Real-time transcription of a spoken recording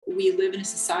we live in a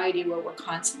society where we're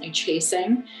constantly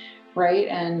chasing, right?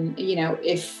 And,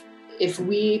 if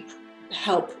we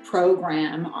help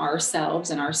program ourselves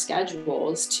and our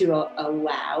schedules to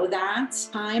allow that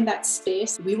time, that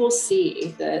space, we will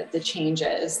see the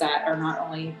changes that are not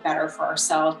only better for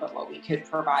ourselves, but what we could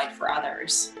provide for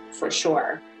others, for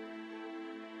sure.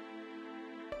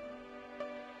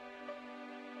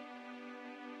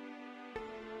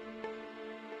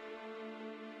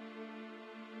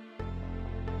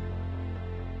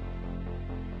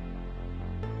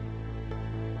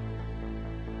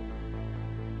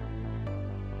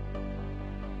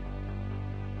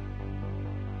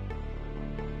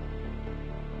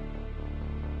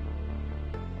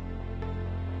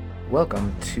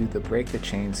 Welcome to the Break the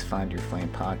Chains, Find Your Flame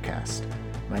podcast.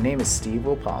 My name is Steve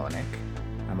Opolnick.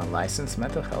 I'm a licensed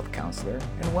mental health counselor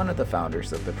and one of the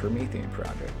founders of the Promethean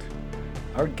Project.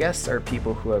 Our guests are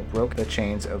people who have broke the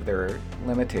chains of their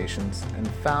limitations and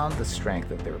found the strength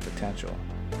of their potential.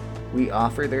 We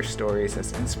offer their stories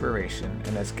as inspiration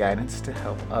and as guidance to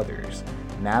help others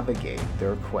navigate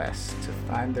their quest to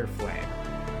find their flame.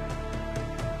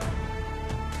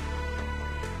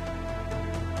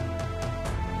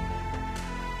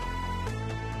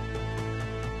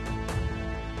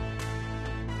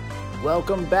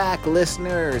 Welcome back,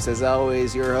 listeners. As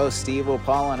always, your host, Steve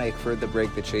Opolnick for the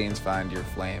Break the Chains, Find Your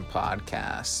Flame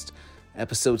podcast.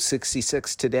 Episode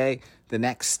 66 today. The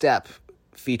next step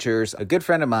features a good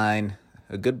friend of mine,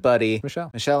 a good buddy, Michelle.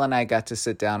 Michelle and I got to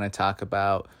sit down and talk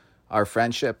about our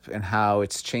friendship and how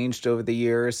it's changed over the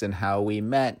years and how we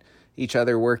met each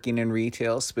other working in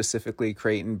retail, specifically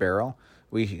Crate and Barrel.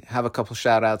 We have a couple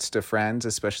shout outs to friends,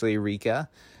 especially Rika,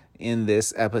 in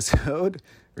this episode.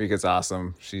 Rika's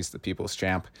awesome. She's the people's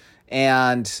champ.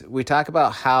 And we talk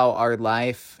about how our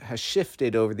life has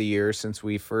shifted over the years since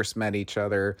we first met each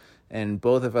other. And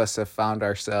both of us have found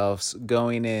ourselves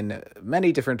going in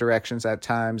many different directions at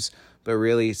times, but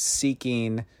really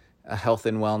seeking a health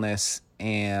and wellness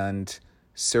and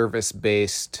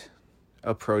service-based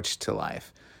approach to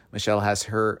life. Michelle has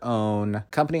her own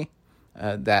company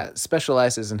that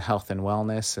specializes in health and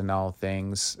wellness and all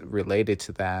things related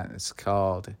to that. It's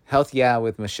called Health Yeah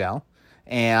with Michelle.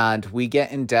 And we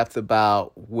get in depth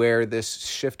about where this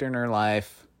shift in her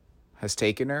life has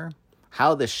taken her,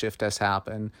 how this shift has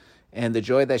happened, and the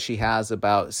joy that she has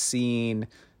about seeing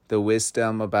the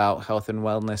wisdom about health and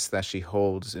wellness that she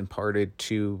holds imparted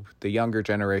to the younger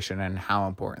generation and how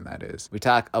important that is. We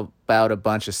talk about a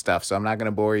bunch of stuff, so I'm not going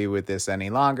to bore you with this any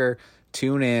longer.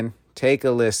 Tune in, take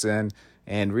a listen,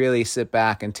 and really sit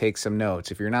back and take some notes.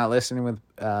 If you're not listening with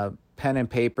pen and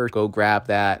paper, go grab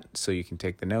that so you can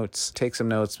take the notes. Take some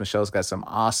notes. Michelle's got some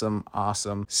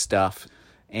awesome stuff.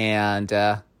 And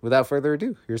without further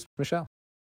ado, here's Michelle.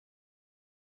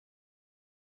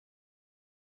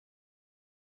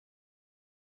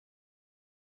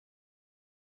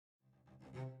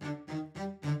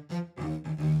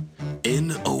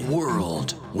 In a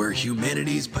world where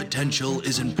humanity's potential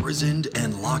is imprisoned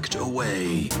and locked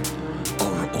away,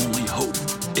 our only hope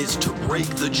is to break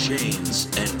the chains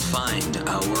and find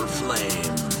our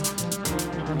flame.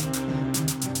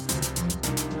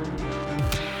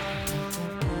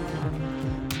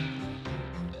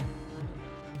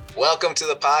 Welcome to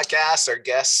the podcast. Our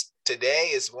guest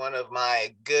today is one of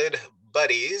my good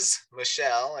buddies,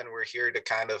 Michelle, and we're here to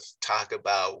kind of talk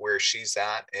about where she's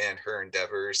at in her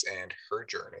endeavors and her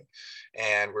journey.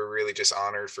 And we're really just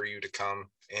honored for you to come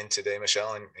in today,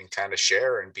 Michelle, and kind of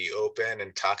share and be open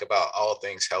and talk about all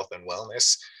things health and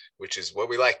wellness, which is what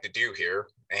we like to do here.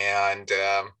 And,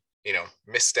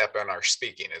 misstep on our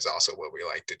speaking is also what we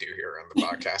like to do here on the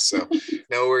podcast. So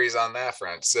no worries on that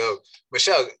front. So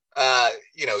Michelle,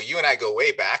 you and I go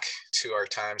way back to our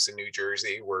times in New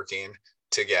Jersey working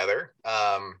together.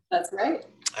 That's right.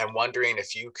 I'm wondering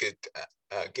if you could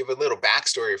give a little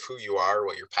backstory of who you are,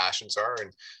 what your passions are,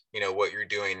 and what you're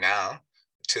doing now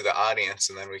to the audience,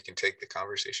 and then we can take the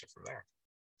conversation from there.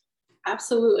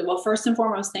 Absolutely. Well, first and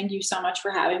foremost, thank you so much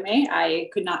for having me. I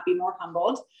could not be more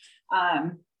humbled.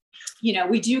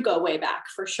 We do go way back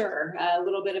for sure. A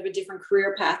little bit of a different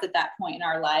career path at that point in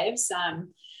our lives,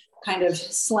 kind of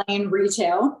slaying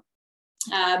retail.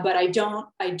 But I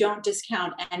don't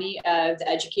discount any of the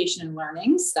education and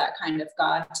learnings that kind of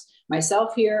got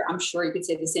myself here. I'm sure you could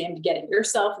say the same to getting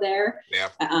yourself there.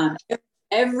 Yeah.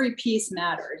 Every piece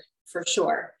mattered for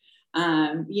sure.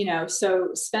 So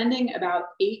spending about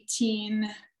 18,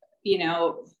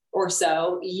 or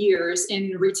so years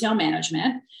in retail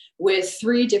management with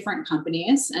 3 different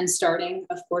companies, and starting,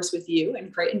 of course, with you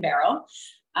in Crate and Barrel,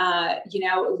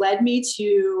 led me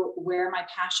to where my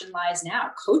passion lies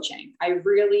now, coaching. I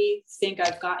really think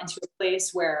I've gotten to a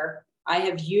place where I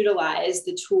have utilized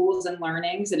the tools and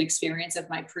learnings and experience of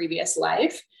my previous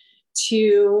life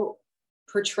to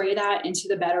portray that into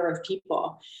the better of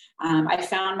people. I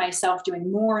found myself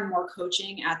doing more and more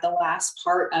coaching at the last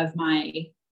part of my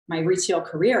retail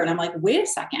career. And I'm like, wait a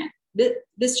second,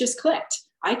 this just clicked.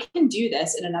 I can do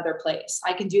this in another place.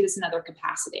 I can do this in another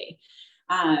capacity.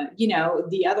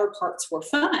 The other parts were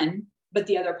fun, but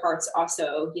the other parts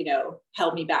also,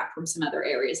 held me back from some other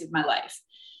areas of my life.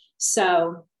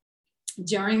 So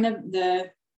during the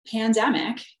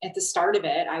pandemic, at the start of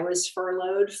it, I was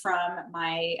furloughed from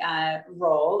my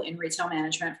role in retail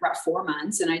management for about 4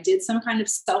 months. And I did some kind of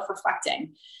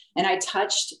self-reflecting, and I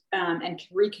touched and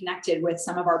reconnected with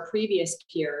some of our previous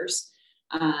peers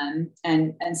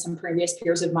and some previous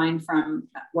peers of mine from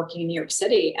working in New York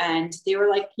City. And they were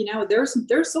like, there's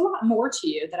a lot more to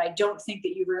you that I don't think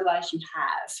that you realize you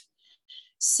have.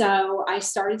 So I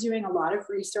started doing a lot of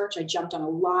research. I jumped on a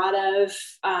lot of,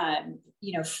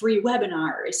 free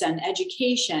webinars and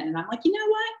education. And I'm like, you know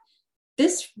what?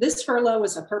 This furlough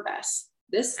was a purpose.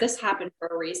 This happened for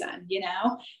a reason,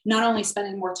 not only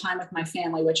spending more time with my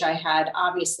family, which I had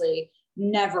obviously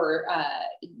never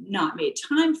not made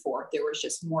time for. There was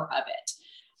just more of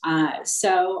it.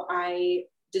 So I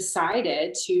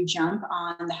decided to jump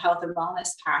on the health and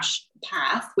wellness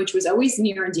path, which was always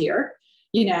near and dear.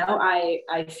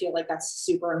 I feel like that's a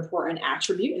super important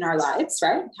attribute in our lives,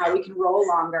 right? How we can roll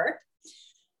longer.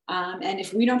 And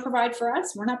if we don't provide for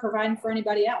us, we're not providing for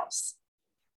anybody else.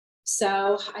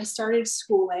 So I started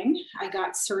schooling. I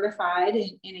got certified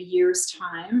in a year's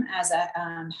time as a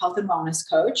health and wellness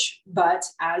coach. But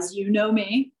as you know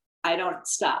me, I don't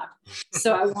stop.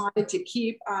 So I wanted to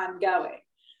keep on going.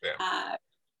 Yeah.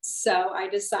 So I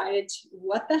decided,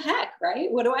 what the heck,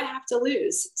 right? What do I have to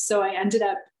lose? So I ended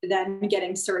up then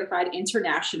getting certified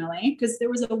internationally, because there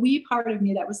was a wee part of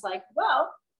me that was like,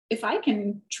 well, if I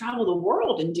can travel the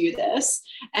world and do this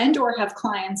and or have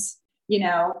clients,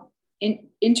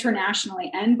 internationally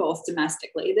and both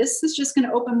domestically, this is just going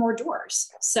to open more doors.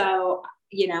 So,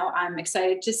 I'm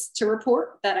excited just to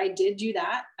report that I did do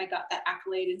that. I got that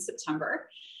accolade in September.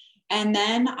 And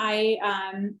then I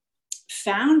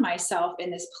found myself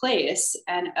in this place,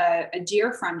 and a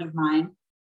dear friend of mine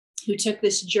who took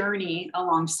this journey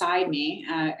alongside me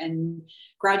and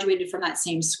graduated from that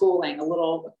same schooling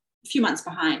a few months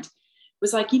behind,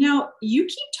 was like, you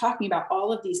keep talking about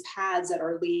all of these paths that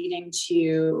are leading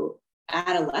to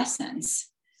adolescence.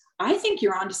 I think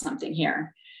you're onto something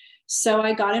here. So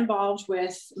I got involved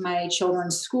with my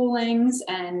children's schoolings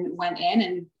and went in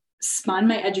and spun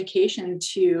my education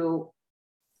to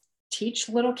teach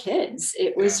little kids.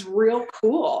 It was real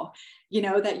cool,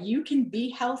 that you can be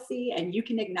healthy and you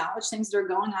can acknowledge things that are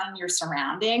going on in your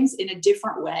surroundings in a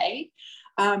different way.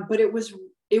 But it was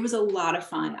a lot of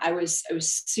fun. I was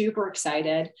super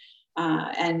excited.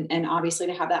 And obviously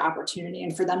to have that opportunity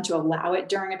and for them to allow it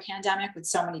during a pandemic with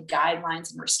so many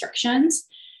guidelines and restrictions.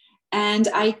 And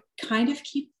I kind of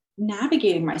keep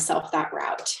navigating myself that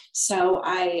route. So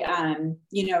I,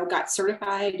 got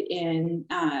certified in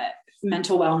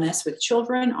mental wellness with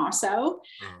children, also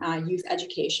youth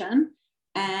education.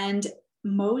 And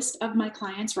most of my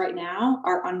clients right now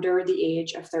are under the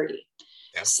age of 30.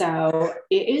 Yeah. So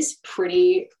it is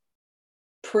pretty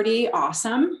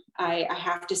awesome. I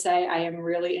have to say, I am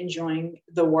really enjoying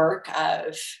the work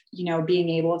of, being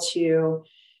able to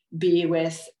be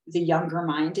with the younger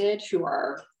minded who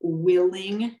are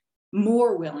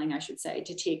more willing, I should say,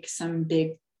 to take some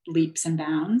big leaps and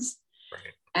bounds.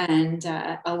 Right. And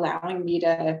allowing me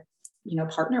to,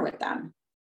 partner with them.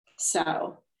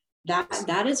 So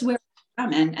that is where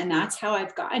I'm and that's how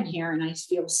I've gotten here. And I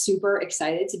feel super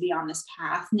excited to be on this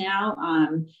path now.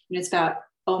 It's about,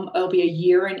 it'll be a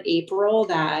year in April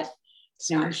that,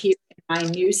 I'm here in my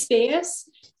new space,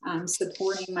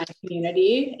 supporting my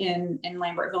community in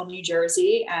Lambertville, New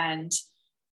Jersey. And,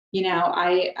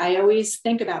 I always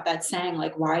think about that saying,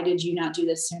 like, why did you not do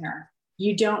this sooner?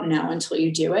 You don't know until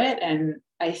you do it. And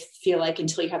I feel like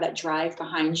until you have that drive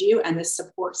behind you and the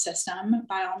support system,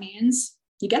 by all means,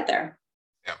 you get there.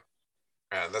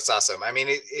 Yeah, that's awesome. I mean,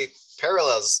 it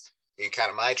parallels kind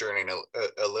of my journey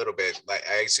a little bit. Like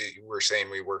I actually, you were saying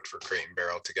we worked for Crate and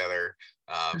Barrel together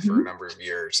for a number of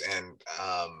years. And,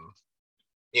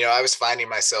 I was finding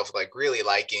myself like really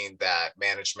liking that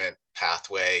management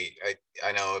pathway.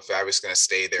 I know if I was going to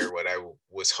stay there, what I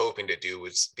was hoping to do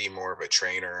was be more of a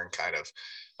trainer and kind of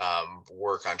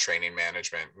work on training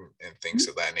management and things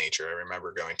of that nature. I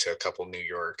remember going to a couple New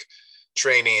York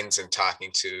trainings and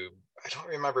talking to, I don't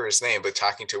remember his name, but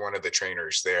talking to one of the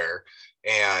trainers there.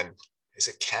 And is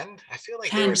it Ken? I feel like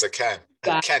Ken. There was a Ken.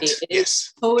 Kent.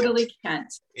 Yes. Totally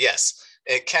Kent. Yes.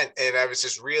 and I was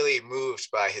just really moved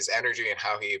by his energy and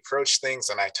how he approached things.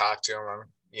 And I talked to him,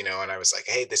 and I was like,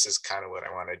 hey, this is kind of what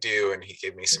I want to do. And he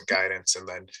gave me some guidance. And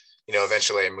then,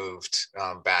 eventually I moved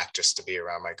back just to be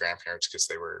around my grandparents because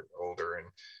they were older and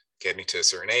getting to a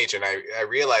certain age. And I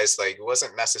realized like it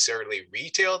wasn't necessarily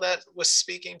retail that was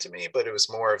speaking to me, but it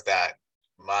was more of that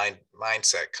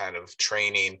mindset kind of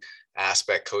training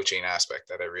aspect, coaching aspect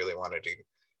that I really wanted to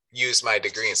use my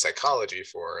degree in psychology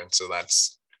for. And so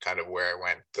that's kind of where I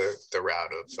went the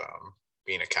route of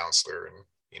being a counselor and,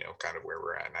 kind of where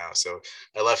we're at now. So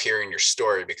I love hearing your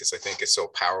story because I think it's so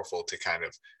powerful to kind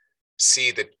of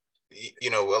see that,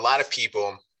 a lot of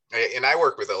people, and I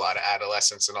work with a lot of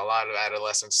adolescents, and a lot of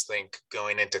adolescents think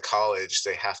going into college,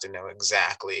 they have to know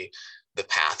exactly the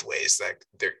pathways that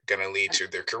they're going to lead to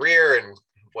their career and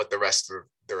what the rest of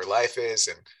their life is.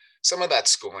 And some of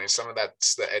that's schooling, some of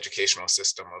that's the educational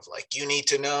system of like, you need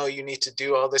to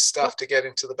do all this stuff to get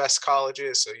into the best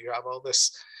colleges. So you have all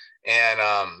this. And,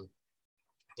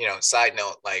 side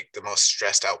note, like the most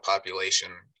stressed out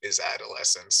population is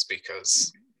adolescents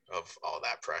because of all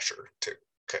that pressure to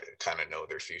kind of know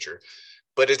their future.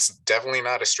 But it's definitely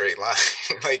not a straight line.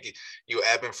 Like you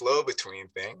ebb and flow between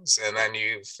things, and then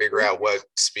you figure out what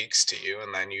speaks to you,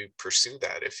 and then you pursue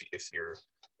that if you're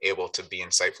able to be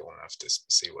insightful enough to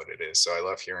see what it is. So I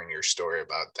love hearing your story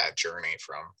about that journey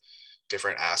from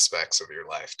different aspects of your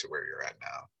life to where you're at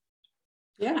now.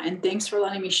 Yeah, and thanks for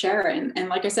letting me share. And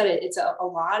like I said, it's a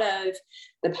lot of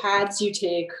the paths you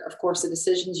take, of course, the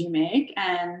decisions you make,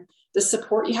 and the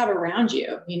support you have around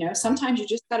you. Sometimes you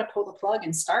just got to pull the plug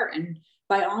and start. And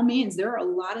by all means, there are a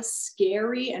lot of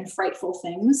scary and frightful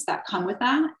things that come with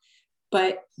that.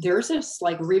 But there's this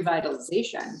like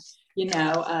revitalization,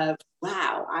 of,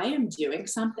 wow, I am doing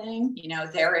something,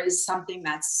 there is something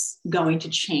that's going to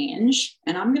change,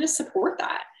 and I'm going to support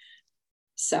that.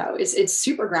 So it's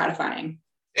super gratifying.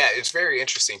 Yeah, it's very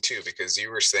interesting too, because you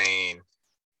were saying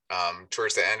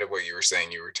towards the end of what you were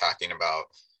saying, you were talking about,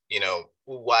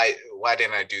 why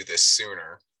didn't I do this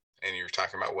sooner? And you were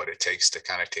talking about what it takes to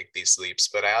kind of take these leaps.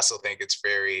 But I also think it's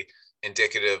very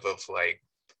indicative of like,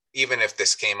 even if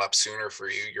this came up sooner for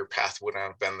you, your path wouldn't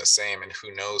have been the same, and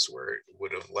who knows where it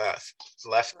would have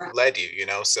led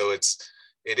you, So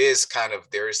it is kind of,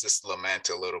 there is this lament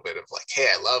a little bit of like, hey,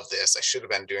 I love this, I should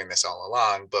have been doing this all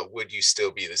along, but would you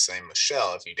still be the same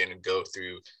Michelle if you didn't go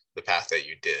through the path that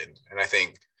you did? And I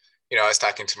think, I was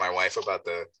talking to my wife about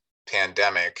the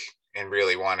pandemic and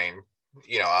really wanting,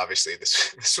 obviously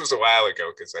this was a while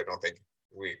ago, because I don't think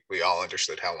we all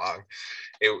understood how long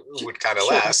it would kind of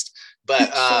last,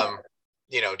 but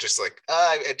just like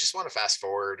I just want to fast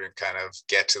forward and kind of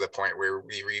get to the point where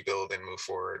we rebuild and move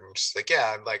forward. And just like,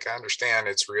 yeah, like I understand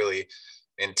it's really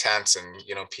intense,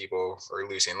 and people are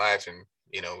losing life, and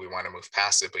we want to move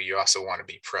past it, but you also want to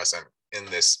be present in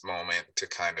this moment to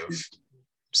kind of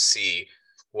see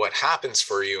what happens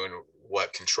for you and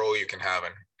what control you can have.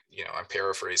 And I'm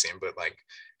paraphrasing, but like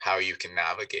how you can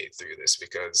navigate through this,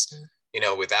 because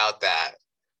without that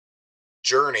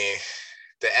journey,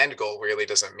 the end goal really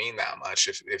doesn't mean that much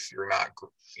if you're not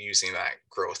using that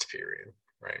growth period,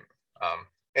 right?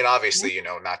 And obviously,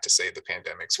 not to say the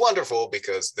pandemic's wonderful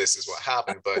because this is what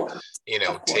happened, but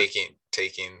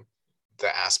taking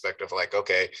the aspect of like,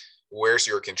 okay, where's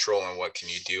your control and what can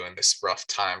you do in this rough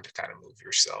time to kind of move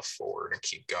yourself forward and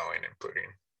keep going and putting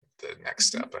the next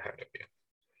step ahead of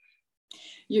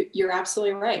you. You're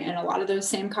absolutely right. And a lot of those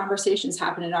same conversations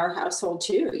happen in our household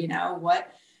too.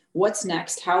 What's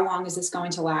next? How long is this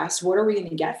going to last? What are we going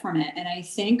to get from it? And I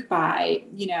think by,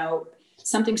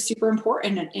 something super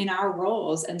important in our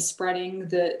roles and spreading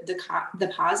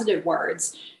the positive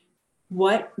words,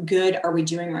 what good are we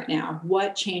doing right now?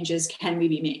 What changes can we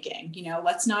be making?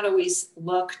 Let's not always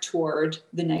look toward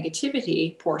the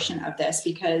negativity portion of this,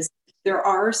 because there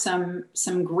are some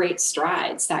great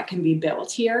strides that can be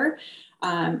built here.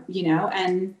 And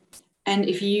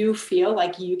if you feel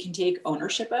like you can take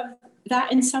ownership of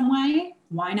that in some way,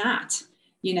 why not?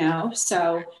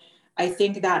 So I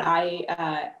think that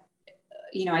I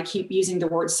keep using the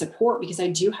word support because I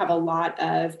do have a lot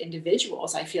of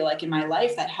individuals I feel like in my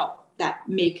life that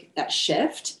make that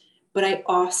shift, but I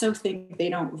also think they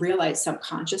don't realize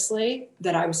subconsciously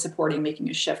that I was supporting making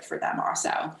a shift for them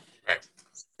also. Right.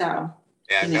 So,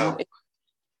 yeah,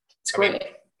 it's great.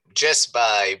 Just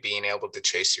by being able to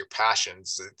chase your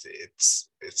passions,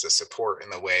 it's a support in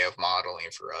the way of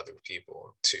modeling for other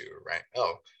people too, right?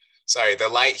 Oh, sorry, the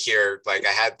light here, like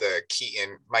I had the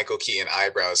Michael Keaton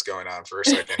eyebrows going on for a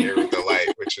second here with the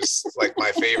light, which is like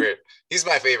my favorite. He's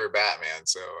my favorite Batman,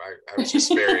 so I was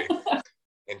just very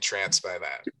entranced by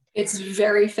that. It's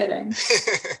very fitting.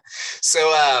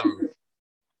 So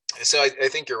So I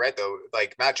think you're right though,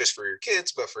 like not just for your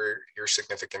kids, but for your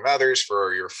significant others,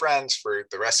 for your friends, for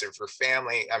the rest of your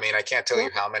family. I mean, I can't tell you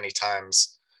how many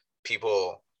times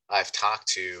people I've talked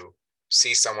to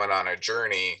see someone on a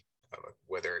journey,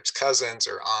 whether it's cousins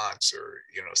or aunts or,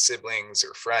 you know, siblings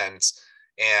or friends,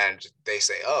 and they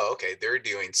say, oh, okay, they're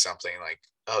doing something, like,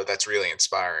 oh, that's really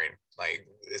inspiring. Like,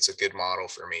 it's a good model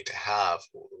for me to have.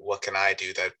 What can I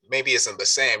do that maybe isn't the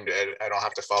same? I don't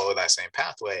have to follow that same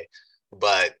pathway,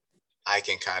 but I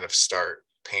can kind of start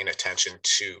paying attention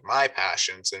to my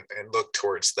passions and look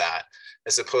towards that,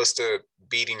 as opposed to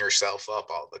beating yourself up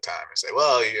all the time and say,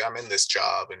 well, I'm in this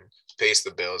job and pays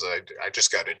the bills. I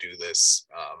just got to do this.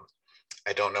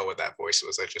 I don't know what that voice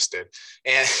was I just did.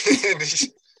 And,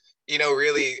 you know,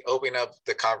 really open up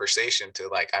the conversation to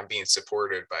like, I'm being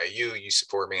supported by you. You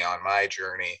support me on my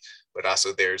journey, but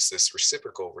also there's this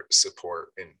reciprocal support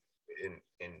in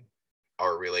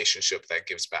our relationship that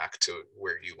gives back to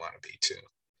where you want to be too.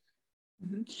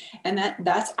 Mm-hmm. And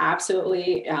that's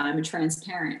absolutely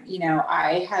transparent. You know,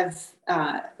 I have,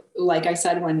 like I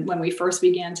said, when we first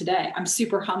began today, I'm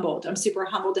super humbled. I'm super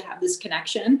humbled to have this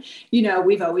connection. You know,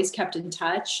 we've always kept in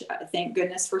touch. Thank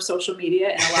goodness for social media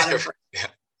and a lot of, yeah.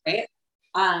 Right.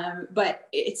 But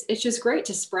it's just great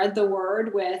to spread the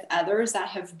word with others that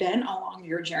have been along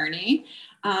your journey,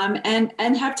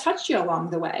 and have touched you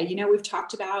along the way. You know, we've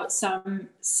talked about some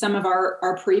of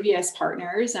our previous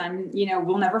partners, and, you know,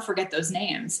 we'll never forget those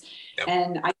names. Yep.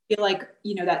 And I feel like,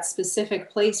 you know, that specific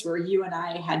place where you and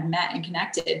I had met and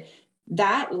connected,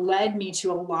 that led me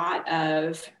to a lot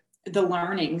of the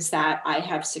learnings that I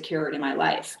have secured in my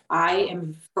life. I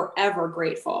am forever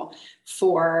grateful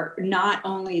for not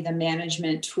only the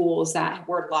management tools that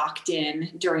were locked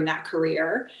in during that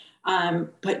career,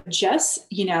 but just,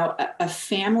 you know, a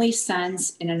family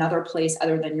sense in another place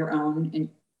other than your own, and,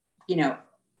 you know,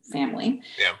 family.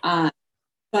 Yeah.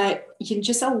 But you know,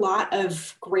 just a lot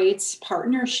of great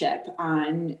partnership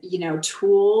on, you know,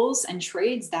 tools and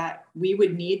trades that we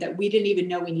would need that we didn't even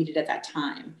know we needed at that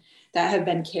time, that have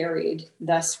been carried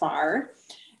thus far.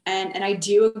 And I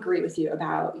do agree with you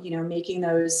about, you know, making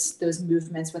those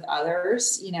movements with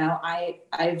others. You know,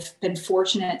 I've been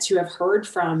fortunate to have heard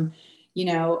from, you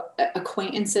know,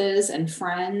 acquaintances and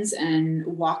friends and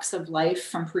walks of life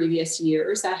from previous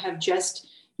years that have just,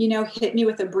 you know, hit me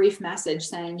with a brief message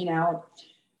saying, you know,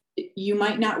 you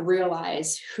might not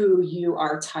realize who you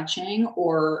are touching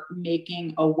or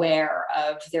making aware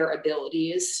of their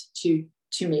abilities to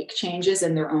make changes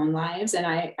in their own lives. And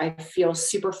I feel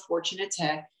super fortunate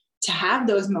to have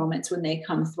those moments when they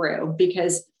come through,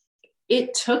 because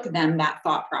it took them that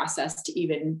thought process to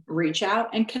even reach out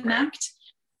and connect.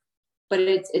 But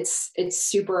it's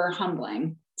super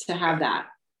humbling to have that.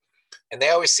 And they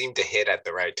always seem to hit at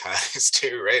the right times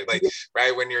too, right? Like,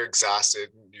 right when you're exhausted,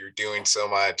 you're doing so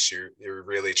much, you're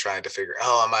really trying to figure,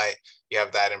 you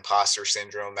have that imposter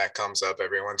syndrome that comes up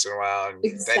every once in a while. And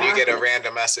then you get a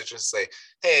random message and say,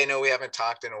 hey, I know we haven't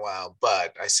talked in a while,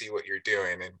 but I see what you're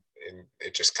doing. And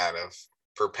it just kind of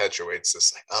perpetuates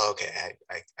this, like, oh, okay,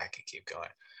 I can keep going.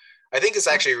 I think it's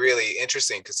actually really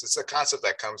interesting because it's a concept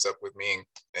that comes up with me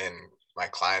and my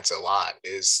clients a lot,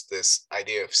 is this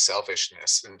idea of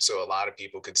selfishness. And so a lot of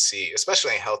people could see,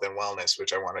 especially in health and wellness,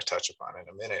 which I want to touch upon in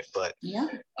a minute, but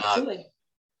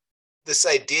this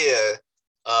idea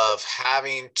of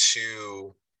having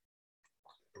to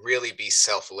really be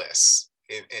selfless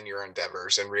in your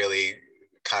endeavors, and really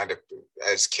kind of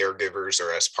as caregivers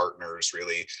or as partners,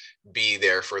 really be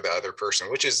there for the other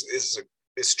person, which is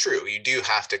true. You do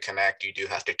have to connect. You do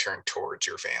have to turn towards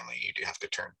your family. You do have to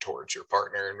turn towards your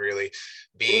partner and really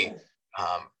be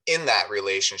in that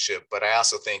relationship. But I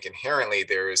also think inherently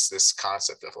there is this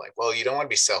concept of like, well, you don't want to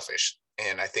be selfish.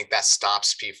 And I think that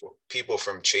stops people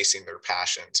from chasing their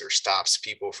passions, or stops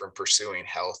people from pursuing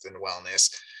health and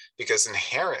wellness, because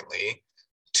inherently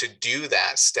to do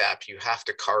that step, you have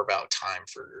to carve out time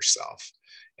for yourself.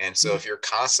 And so if you're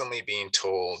constantly being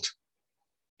told,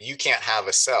 you can't have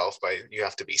a self, but you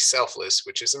have to be selfless,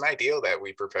 which is an ideal that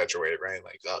we perpetuate, right?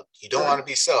 Like, you don't want to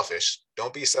be selfish.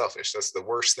 Don't be selfish. That's the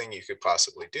worst thing you could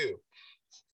possibly do.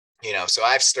 You know, so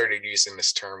I've started using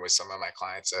this term with some of my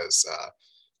clients as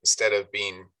instead of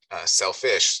being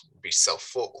selfish, be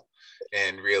self-full,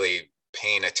 and really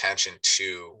paying attention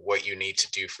to what you need to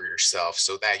do for yourself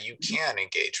so that you can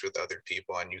engage with other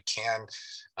people and you can,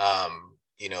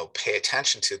 you know, pay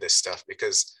attention to this stuff.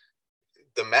 Because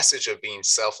the message of being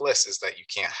selfless is that you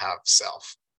can't have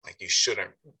self, like you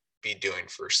shouldn't be doing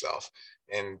for self.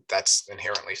 And that's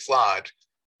inherently flawed.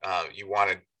 You want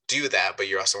to do that, but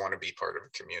you also want to be part of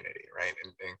a community, right?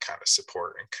 And kind of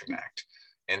support and connect.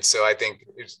 And so I think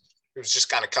was just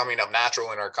kind of coming up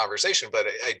natural in our conversation. But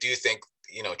I do think,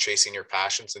 chasing your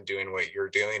passions and doing what you're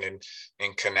doing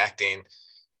and connecting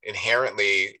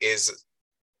inherently is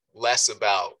less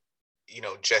about,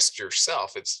 just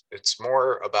yourself. It's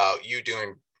more about you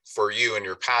doing for you and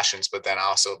your passions, but then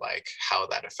also like how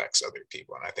that affects other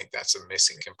people. And I think that's a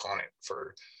missing component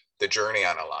for the journey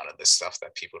on a lot of this stuff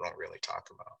that people don't really talk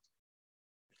about.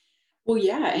 Well,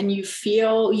 yeah. And you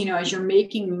feel, as you're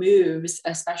making moves,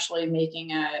 especially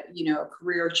making a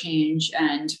career change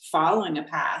and following a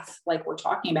path like we're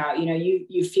talking about,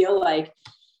 you feel like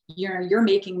you're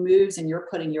making moves and you're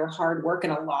putting your hard work in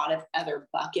a lot of other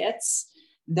buckets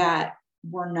that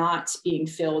were not being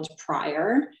filled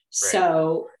prior. Right.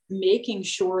 So making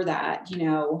sure that,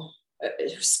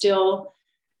 still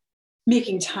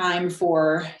making time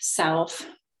for self,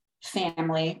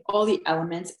 family, all the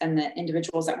elements and the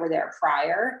individuals that were there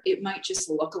prior, it might just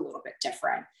look a little bit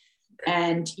different.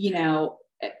 And,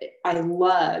 I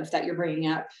love that you're bringing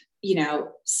up,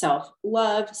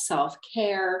 self-love,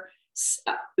 self-care,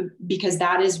 because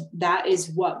that is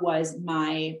what was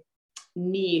my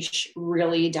niche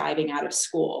really diving out of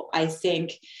school. I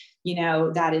think,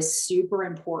 that is super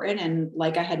important. And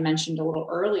like I had mentioned a little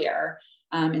earlier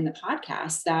in the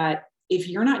podcast, that if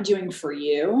you're not doing for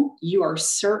you, you are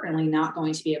certainly not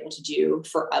going to be able to do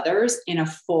for others in a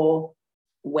full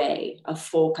way, a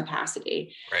full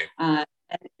capacity. Right.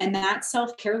 And that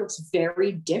self-care looks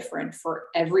very different for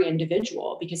every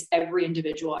individual because every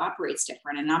individual operates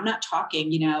different. And I'm not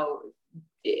talking,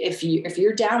 if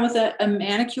you're down with a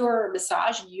manicure or a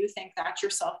massage and you think that's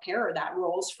your self-care or that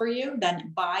rolls for you,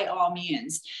 then by all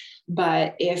means.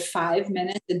 But if 5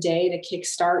 minutes a day to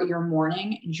kickstart your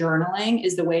morning journaling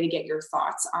is the way to get your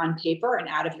thoughts on paper and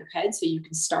out of your head so you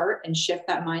can start and shift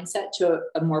that mindset to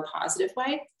a more positive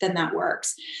way, then that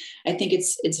works. I think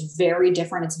it's very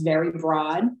different. It's very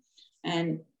broad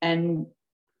and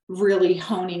really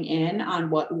honing in on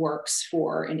what works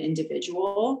for an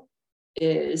individual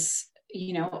is,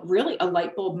 really a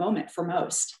light bulb moment for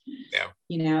most.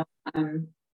 Yeah.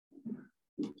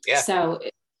 Yeah. So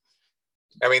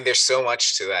I mean, there's so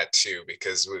much to that too,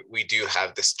 because we do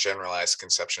have this generalized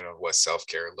conception of what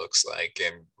self-care looks like.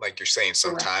 And like you're saying,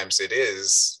 sometimes it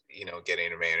is,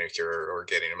 getting a manicure or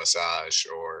getting a massage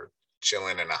or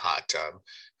chilling in a hot tub,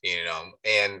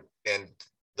 and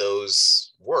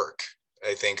those work.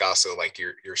 I think also, like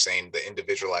you're saying, the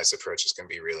individualized approach is going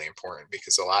to be really important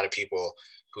because a lot of people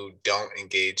who don't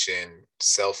engage in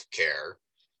self-care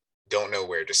don't know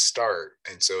where to start.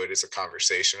 And so it is a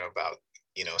conversation about,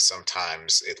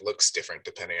 sometimes it looks different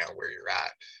depending on where you're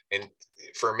at. And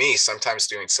for me, sometimes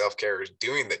doing self-care is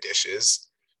doing the dishes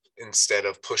instead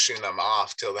of pushing them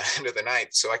off till the end of the night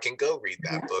so I can go read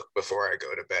that book before I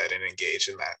go to bed and engage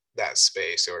in that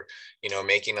space, or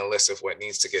making a list of what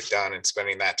needs to get done and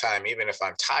spending that time even if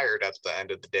I'm tired at the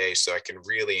end of the day, so I can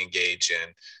really engage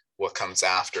in what comes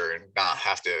after and not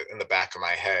have to in the back of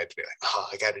my head be like, oh,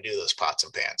 I got to do those pots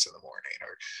and pans in the morning,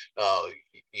 or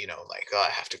I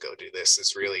have to go do this.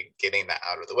 It's really getting that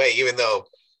out of the way, even though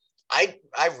I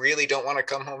really don't want to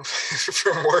come home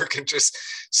from work and just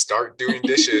start doing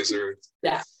dishes or,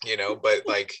 but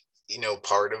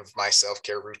part of my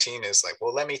self-care routine is like,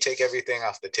 well, let me take everything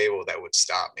off the table that would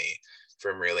stop me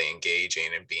from really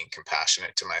engaging and being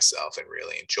compassionate to myself and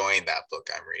really enjoying that book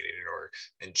I'm reading or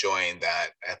enjoying that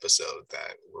episode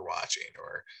that we're watching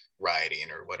or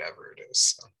writing or whatever it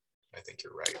is. So I think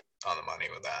you're right on the money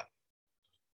with that.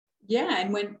 Yeah.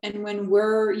 And when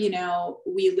we're,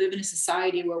 we live in a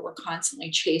society where we're constantly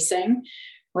chasing,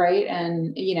 right?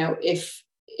 And,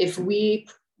 if we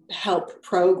help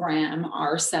program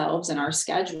ourselves and our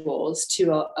schedules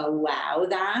to allow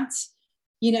that,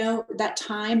 that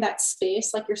time, that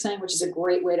space, like you're saying, which is a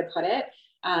great way to put it,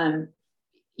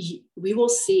 we will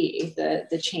see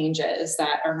the changes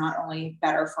that are not only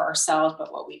better for ourselves,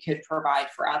 but what we could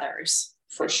provide for others,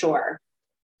 for sure.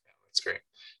 That's great.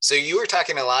 So you were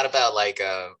talking a lot about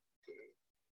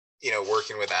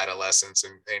working with adolescents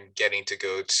and getting to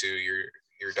go to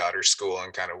your daughter's school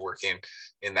and kind of working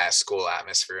in that school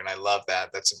atmosphere. And I love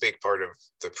that. That's a big part of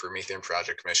the Promethean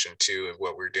Project mission too, of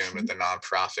what we're doing with the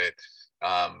nonprofit.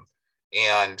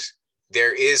 And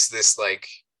there is this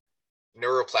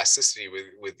neuroplasticity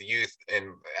with youth and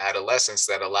adolescents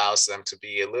that allows them to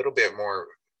be a little bit more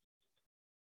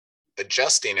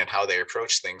adjusting in how they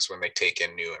approach things when they take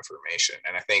in new information.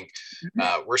 And I think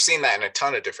we're seeing that in a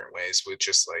ton of different ways with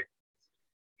just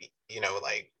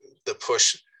the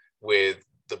push with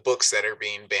the books that are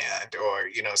being banned, or,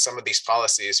 some of these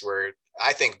policies where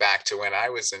I think back to when I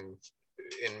was in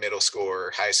middle school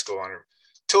or high school and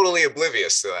totally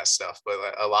oblivious to that stuff. But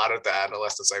a lot of the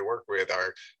adolescents I work with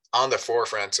are on the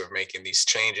forefront of making these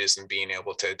changes and being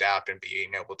able to adapt and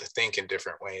being able to think in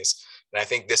different ways. And I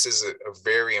think this is a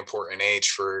very important age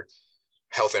for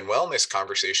health and wellness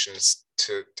conversations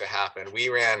to happen. We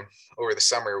ran over the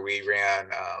summer,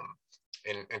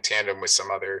 in tandem with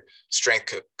some other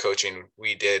strength coaching,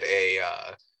 we did a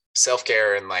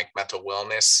self-care and like mental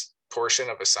wellness portion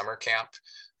of a summer camp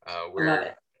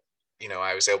where, you know,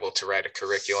 I was able to write a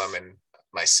curriculum and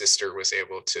my sister was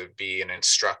able to be an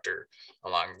instructor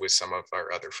along with some of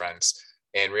our other friends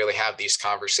and really have these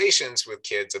conversations with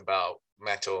kids about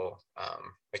mental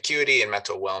acuity and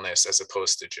mental wellness, as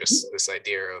opposed to just this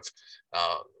idea of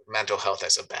mental health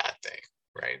as a bad thing,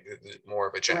 right? More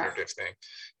of a generative thing.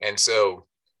 And so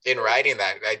in writing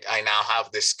that, I now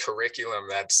have this curriculum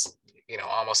that's, you know,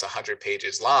 almost 100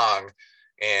 pages long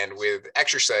and with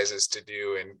exercises to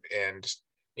do. And,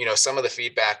 you know, some of the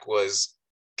feedback was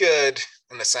good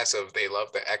in the sense of they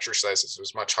loved the exercises. It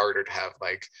was much harder to have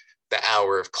like the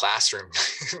hour of classroom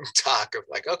talk of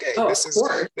like, okay, this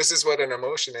is what an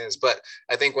emotion is. But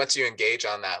I think once you engage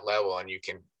on that level and you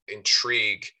can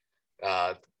intrigue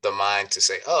the mind to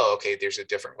say, oh, okay, there's a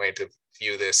different way to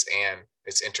view this and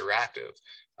it's interactive.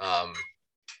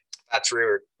 That's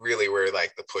really where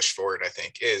like the push forward, I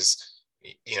think, is,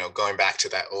 you know, going back to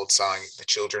that old song, the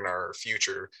children are our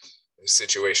future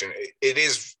situation. It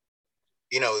is,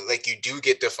 you know, like you do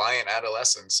get defiant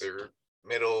adolescents or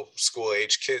middle school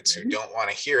age kids who don't want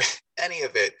to hear any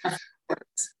of it.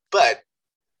 But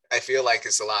I feel like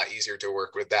it's a lot easier to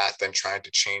work with that than trying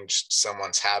to change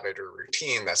someone's habit or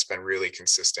routine that's been really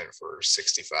consistent for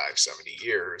 65, 70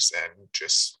 years and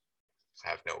just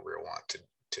have no real want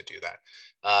to do that.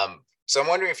 So I'm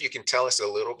wondering if you can tell us a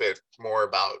little bit more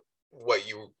about what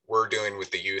you were doing with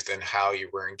the youth and how you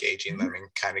were engaging them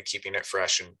and kind of keeping it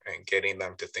fresh and getting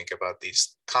them to think about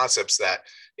these concepts that,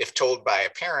 if told by a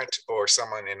parent or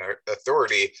someone in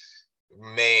authority,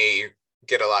 may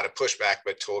get a lot of pushback,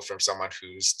 but told from someone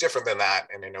who's different than that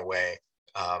and in a way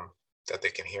that they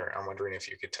can hear. I'm wondering if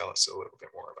you could tell us a little bit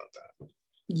more about that.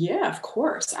 Yeah, of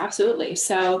course. Absolutely.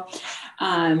 So,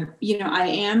 you know, I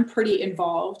am pretty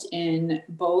involved in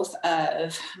both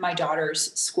of my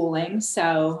daughter's schooling.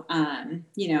 So,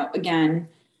 you know, again,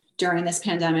 during this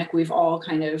pandemic, we've all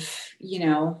kind of, you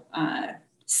know,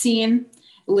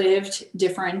 lived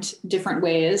different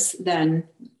ways than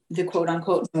the quote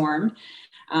unquote norm.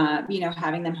 You know,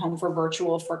 having them home for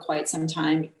virtual for quite some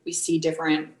time, we see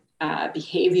different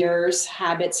behaviors,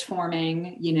 habits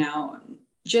forming, you know,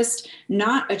 just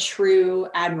not a true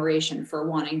admiration for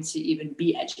wanting to even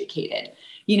be educated.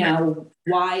 You know,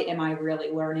 why am I really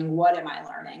learning? What am I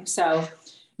learning? So,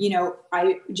 you know,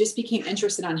 I just became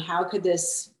interested on how could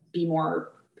this be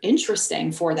more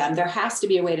interesting for them? There has to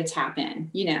be a way to tap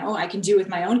in. You know, I can do with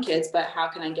my own kids, but how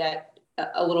can I get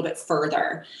a little bit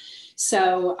further?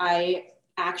 So I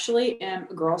actually am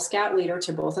a Girl Scout leader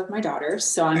to both of my daughters.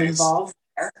 So I'm involved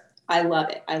there. I love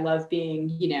it. I love being,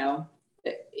 you know,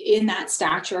 in that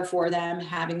stature for them,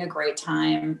 having a great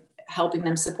time, helping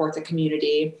them support the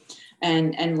community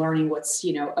and learning what's,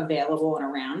 you know, available and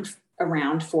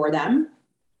around for them.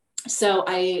 So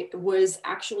I was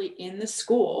actually in the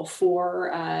school for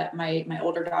my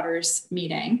older daughter's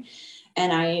meeting,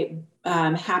 and I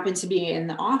happened to be in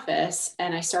the office,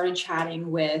 and I started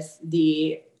chatting with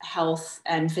the health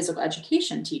and physical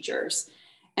education teachers.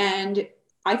 And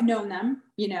I've known them,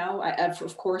 you know,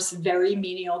 of course, very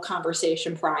menial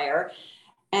conversation prior.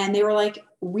 And they were like,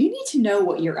 we need to know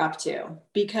what you're up to,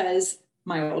 because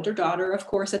my older daughter, of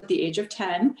course, at the age of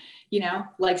 10, you know,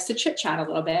 likes to chit chat a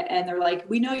little bit. And they're like,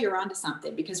 we know you're onto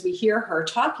something because we hear her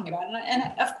talking about it.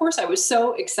 And of course, I was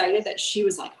so excited that she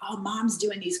was like, oh, mom's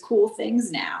doing these cool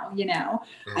things now, you know,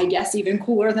 I guess even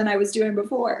cooler than I was doing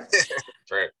before.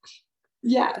 Right.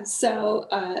 Yeah. So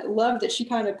love that she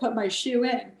kind of put my shoe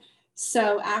in.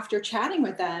 So after chatting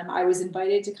with them, I was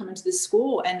invited to come into the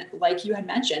school. And like you had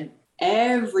mentioned,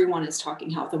 everyone is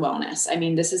talking health and wellness. I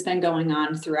mean, this has been going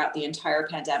on throughout the entire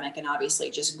pandemic and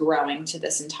obviously just growing to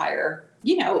this entire,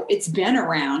 you know, it's been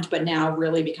around, but now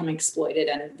really becoming exploited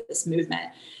and this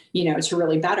movement, you know, to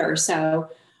really better. So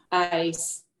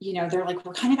you know, they're like,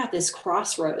 we're kind of at this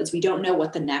crossroads. We don't know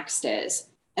what the next is.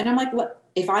 And I'm like, look,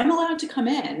 if I'm allowed to come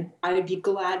in, I would be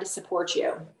glad to support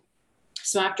you.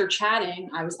 So after chatting,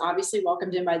 I was obviously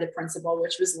welcomed in by the principal,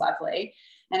 which was lovely.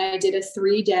 And I did a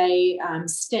 3-day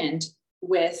stint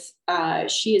with,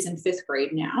 she is in 5th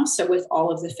grade now. So with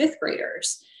all of the 5th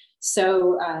graders.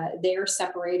 So they are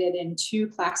separated in 2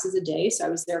 classes a day. So I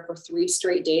was there for 3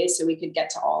 straight days so we could get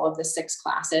to all of the 6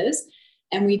 classes.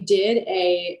 And we did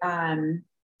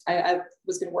I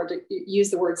was going to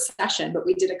use the word session, but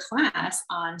we did a class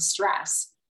on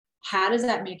stress. How does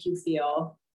that make you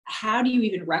feel? how do you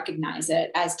even recognize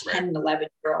it as 10 and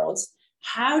 11-year-olds?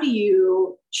 How do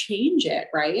you change it,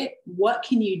 right? What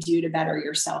can you do to better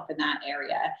yourself in that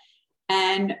area?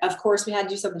 And of course, we had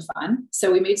to do something fun.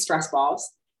 So we made stress balls.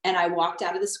 And I walked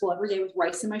out of the school every day with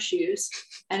rice in my shoes.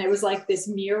 And it was like this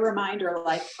mere reminder,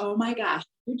 like, oh my gosh,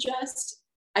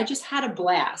 I just had a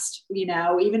blast,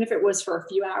 even if it was for a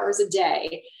few hours a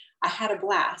day, I had a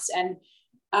blast. And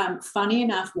funny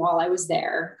enough, while I was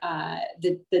there,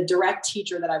 the direct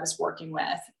teacher that I was working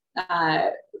with,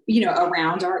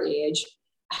 around our age,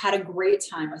 I had a great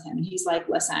time with him. And he's like,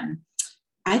 listen,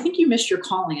 I think you missed your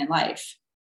calling in life.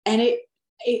 And it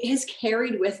has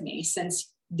carried with me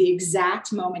since the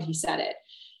exact moment he said it.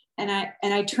 And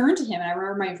I turned to him and I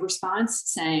remember my response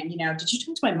saying, did you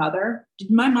talk to my mother? Did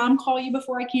my mom call you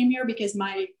before I came here? Because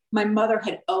my mother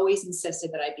had always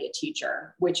insisted that I be a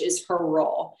teacher, which is her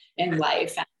role in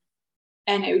life.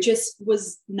 And it just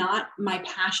was not my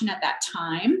passion at that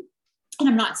time. And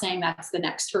I'm not saying that's the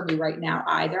next for me right now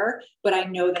either, but I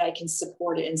know that I can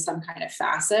support it in some kind of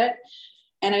facet.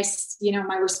 And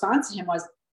my response to him was,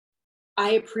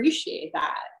 I appreciate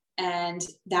that. And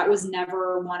that was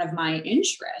never one of my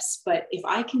interests. But if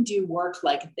I can do work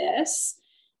like this,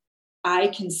 I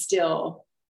can still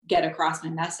get across my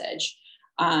message,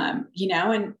 and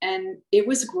it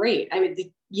was great.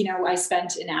 I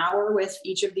spent an hour with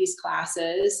each of these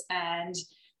classes and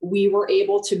we were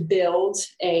able to build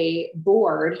a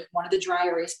board, one of the dry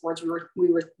erase boards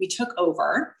we took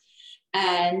over.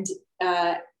 And,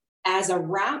 as a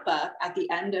wrap up at the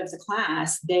end of the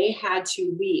class, they had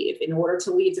to leave. In order to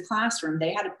leave the classroom,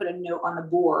 they had to put a note on the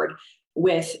board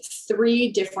with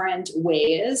 3 different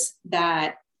ways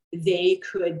that they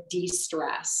could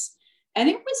de-stress. And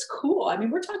it was cool. I mean,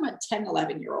 we're talking about 10,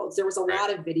 11-year-olds. There was a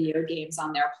lot of video games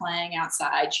on there, playing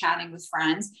outside, chatting with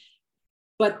friends.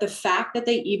 But the fact that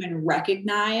they even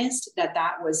recognized that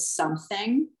that was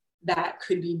something that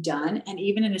could be done, and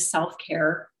even in a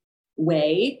self-care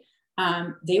way,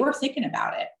 they were thinking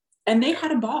about it and they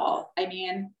had a ball. I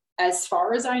mean, as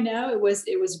far as I know, it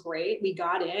was great. We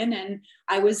got in and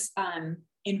I was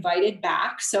invited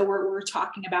back. So we're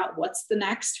talking about what's the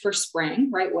next for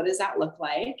spring, right? What does that look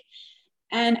like?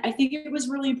 And I think it was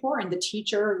really important. The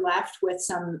teacher left with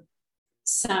some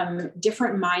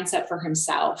different mindset for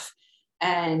himself.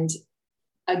 And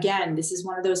again, this is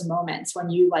one of those moments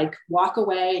when you like walk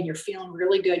away and you're feeling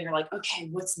really good. And you're like, okay,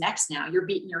 what's next now? You're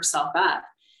beating yourself up.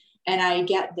 And I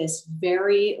get this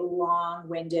very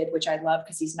long-winded, which I love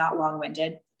because he's not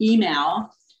long-winded,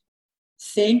 email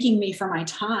thanking me for my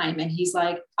time. And he's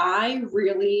like,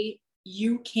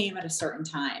 you came at a certain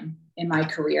time in my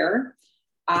career.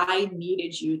 I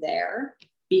needed you there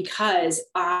because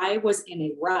I was in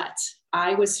a rut.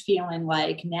 I was feeling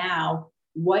like, now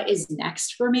what is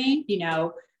next for me?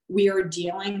 We are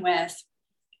dealing with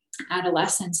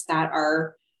adolescents that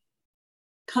are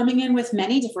coming in with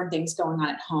many different things going on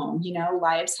at home.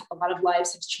 A lot of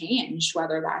lives have changed,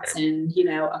 whether that's in,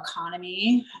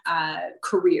 economy,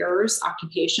 careers,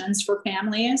 occupations for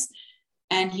families.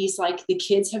 And he's like, the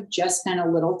kids have just been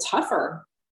a little tougher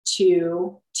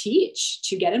to teach,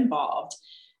 to get involved.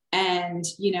 And,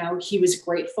 he was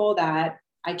grateful that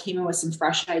I came in with some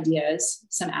fresh ideas,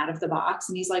 some out of the box.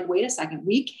 And he's like, wait a second,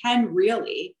 we can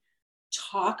really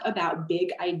talk about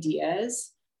big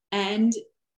ideas and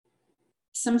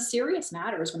some serious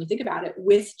matters when you think about it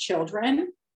with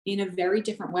children in a very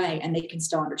different way, and they can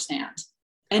still understand.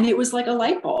 And it was like a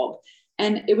light bulb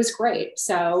and it was great.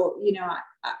 So,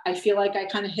 I feel like I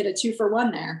kind of hit a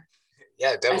 2-for-1 there.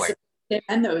 Yeah, definitely.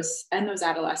 And those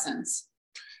adolescents.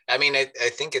 I mean, I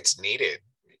think it's needed.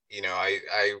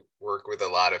 I work with a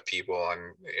lot of people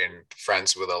and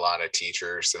friends with a lot of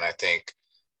teachers. And I think,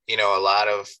 a lot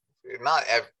of,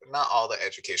 not all the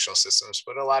educational systems,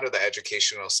 but a lot of the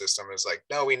educational system is like,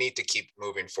 no, we need to keep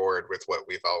moving forward with what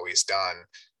we've always done.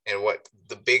 And what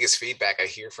the biggest feedback I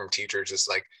hear from teachers is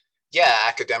like, yeah,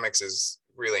 academics is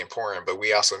really important, but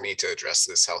we also need to address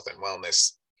this health and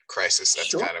wellness crisis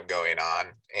that's kind of going on.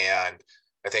 And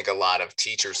I think a lot of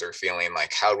teachers are feeling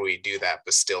like, how do we do that,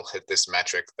 but still hit this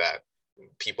metric that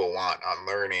people want on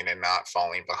learning and not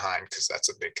falling behind? Because that's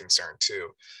a big concern too.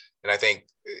 And I think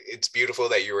it's beautiful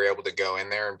that you were able to go in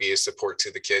there and be a support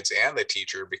to the kids and the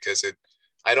teacher, because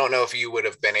I don't know if you would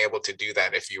have been able to do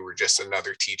that if you were just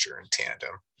another teacher in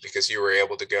tandem, because you were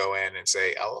able to go in and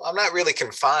say, oh, I'm not really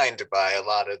confined by a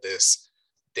lot of this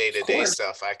day-to-day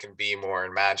stuff. I can be more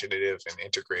imaginative and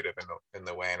integrative in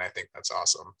the way. And I think that's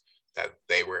awesome that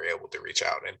they were able to reach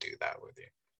out and do that with you.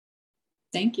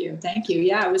 Thank you.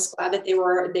 Yeah, I was glad that they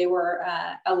were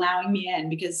allowing me in,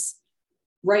 because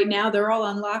right now they're all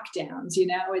on lockdowns,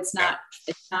 it's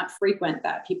not frequent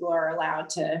that people are allowed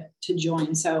to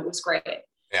join. So it was great.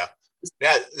 Yeah.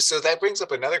 Yeah. So that brings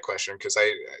up another question, because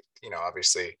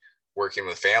obviously working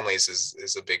with families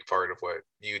is a big part of what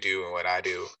you do and what I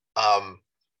do.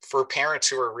 For parents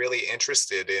who are really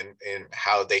interested in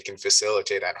how they can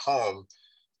facilitate at home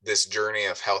this journey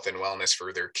of health and wellness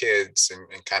for their kids,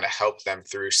 and kind of help them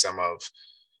through some of,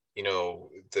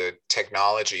 the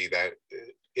technology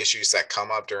issues that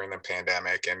come up during the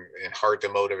pandemic, and hard to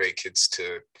motivate kids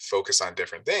to focus on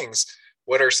different things.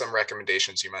 What are some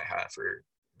recommendations you might have for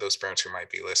those parents who might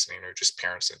be listening, or just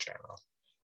parents in general?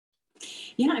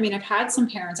 Yeah, I mean, I've had some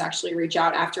parents actually reach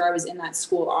out after I was in that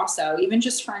school also, even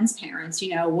just friends' parents,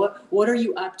 what are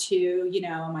you up to?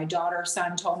 My daughter,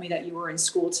 son told me that you were in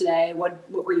school today. What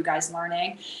were you guys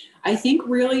learning? I think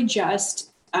really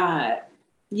just,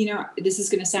 this is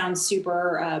going to sound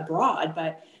super broad,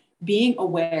 but being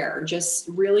aware, just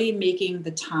really making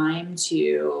the time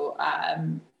to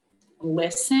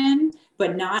listen,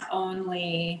 but not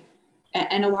only,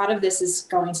 and a lot of this is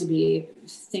going to be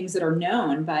things that are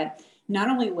known, but not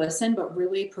only listen, but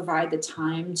really provide the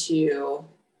time to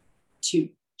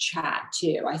chat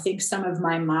too. I think some of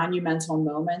my monumental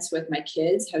moments with my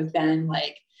kids have been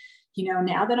like,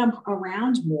 now that I'm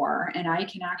around more and I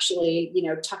can actually,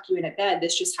 tuck you in at bed,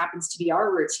 this just happens to be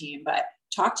our routine, but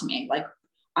talk to me. Like,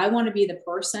 I want to be the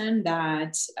person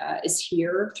that is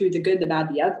here through the good, the bad,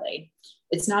 the ugly.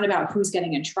 It's not about who's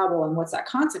getting in trouble and what's that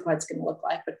consequence going to look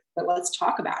like, but let's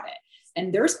talk about it.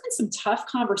 And there's been some tough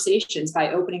conversations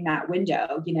by opening that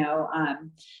window.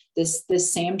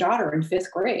 This same daughter in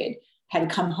 5th grade had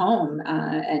come home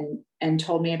and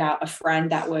told me about a friend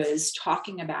that was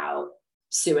talking about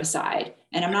suicide.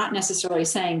 And I'm not necessarily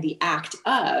saying the act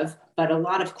of, but a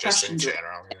lot of questions. Just in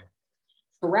general. Yeah.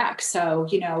 Correct. So,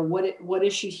 what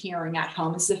is she hearing at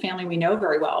home? This is a family we know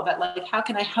very well, but like, how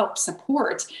can I help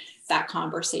support that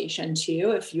conversation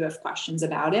too, if you have questions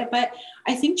about it? But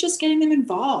I think just getting them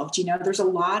involved, there's a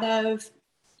lot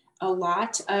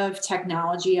of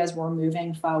technology as we're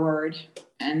moving forward.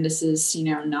 And this is,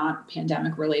 not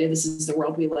pandemic related. This is the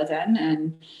world we live in.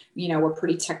 And, we're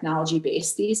pretty technology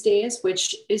based these days,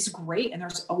 which is great. And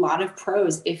there's a lot of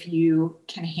pros if you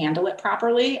can handle it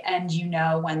properly and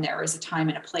when there is a time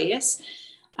and a place.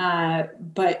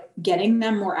 But getting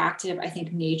them more active, I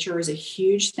think nature is a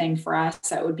huge thing for us.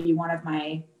 That would be one of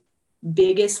my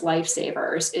biggest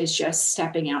lifesavers, is just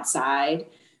stepping outside,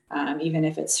 even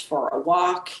if it's for a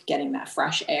walk, getting that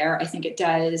fresh air. I think it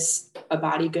does a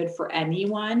body good for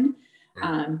anyone,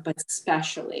 but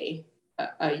especially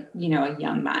a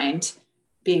young mind,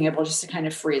 being able just to kind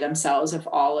of free themselves of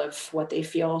all of what they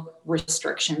feel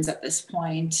restrictions at this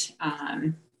point,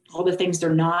 all the things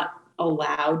they're not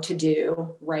allowed to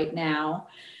do right now.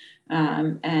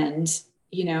 And,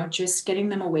 just getting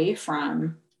them away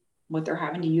from what they're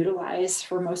having to utilize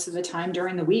for most of the time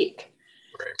during the week.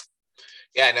 Right.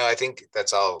 Yeah, no, I think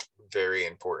that's all very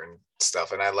important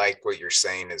stuff. And I like what you're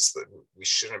saying, is that we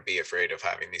shouldn't be afraid of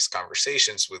having these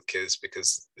conversations with kids,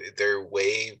 because they're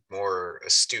way more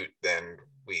astute than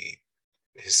we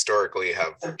historically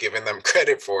have given them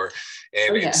credit for,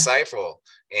 and insightful.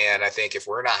 And I think if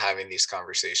we're not having these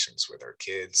conversations with our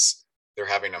kids, they're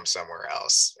having them somewhere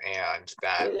else. And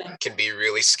that can be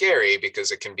really scary,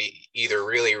 because it can be either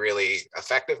really, really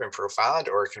effective and profound,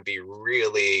 or it can be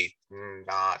really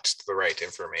not the right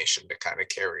information to kind of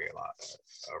carry a lot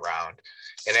around.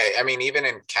 And I mean, even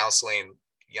in counseling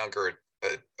younger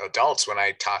adults, when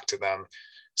I talk to them,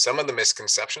 some of the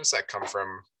misconceptions that come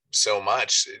from so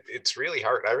much, it's really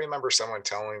hard. I remember someone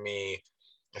telling me,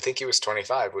 I think he was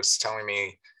 25, was telling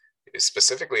me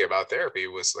specifically about therapy,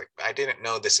 was like, I didn't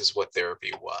know this is what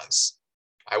therapy was.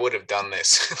 I would have done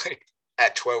this like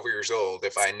at 12 years old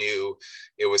if I knew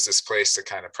it was this place to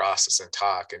kind of process and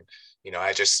talk. And,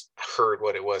 I just heard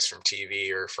what it was from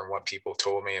TV or from what people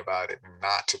told me about it, and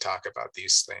not to talk about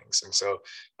these things. And so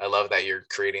I love that you're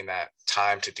creating that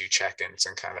time to do check-ins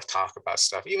and kind of talk about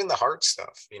stuff, even the hard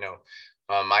stuff.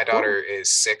 My daughter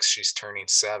is 6, she's turning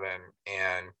 7.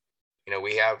 And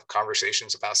we have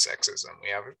conversations about sexism. We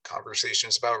have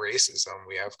conversations about racism.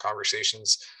 We have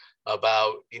conversations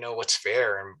about, what's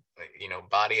fair, and,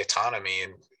 body autonomy,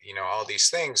 and, all these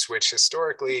things, which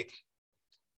historically,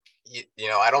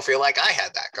 I don't feel like I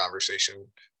had that conversation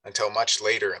until much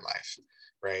later in life.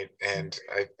 Right. And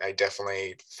I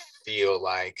definitely feel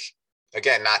like,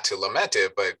 again, not to lament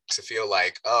it, but to feel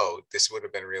like, oh, this would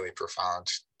have been really profound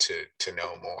to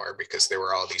know more, because there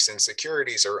were all these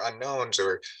insecurities or unknowns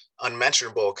or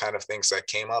unmentionable kind of things that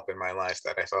came up in my life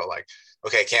that I felt like,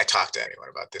 okay, I can't talk to anyone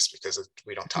about this because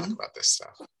we don't talk about this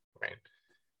stuff. Right.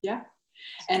 Yeah.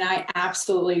 And I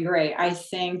absolutely agree. I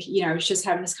think, I was just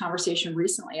having this conversation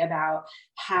recently about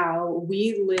how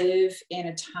we live in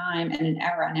a time and an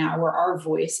era now where our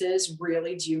voices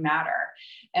really do matter.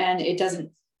 And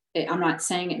I'm not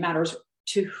saying it matters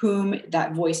to whom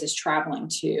that voice is traveling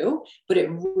to, but it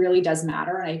really does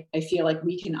matter. And I feel like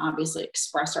we can obviously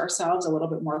express ourselves a little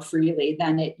bit more freely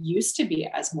than it used to be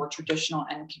as more traditional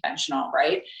and conventional,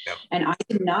 right? Yep. And I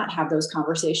did not have those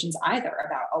conversations either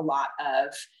about a lot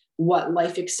of what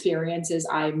life experiences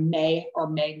I may or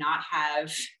may not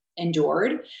have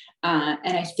endured.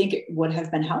 And I think it would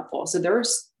have been helpful. So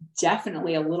there's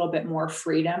definitely a little bit more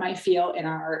freedom, I feel, in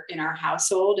our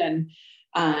household. And,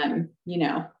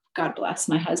 God bless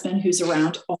my husband who's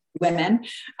around women,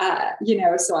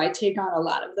 so I take on a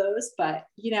lot of those, but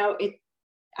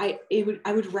I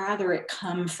would rather it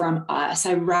come from us.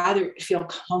 I'd rather feel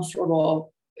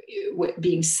comfortable with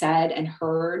being said and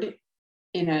heard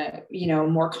in a,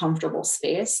 more comfortable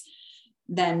space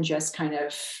than just kind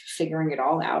of figuring it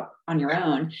all out on your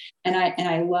own. And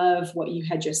I love what you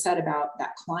had just said about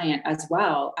that client as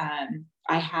well.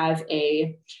 I have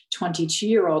a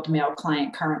 22-year-old male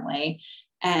client currently,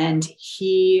 and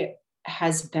he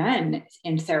has been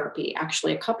in therapy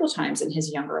actually a couple of times in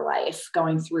his younger life,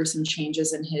 going through some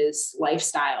changes in his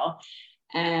lifestyle.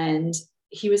 And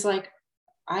he was like,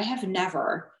 I have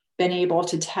never been able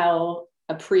to tell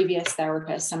a previous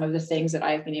therapist some of the things that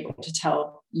I've been able to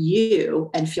tell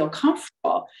you and feel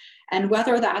comfortable. And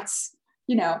whether that's,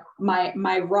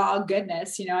 my raw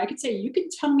goodness, I could say, you can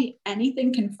tell me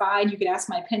anything, confide, you could ask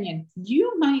my opinion.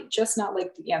 You might just not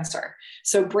like the answer.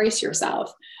 So brace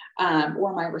yourself,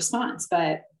 or my response.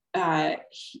 But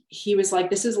he was like,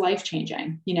 this is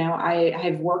life-changing. I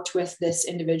have worked with this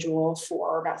individual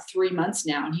for about 3 months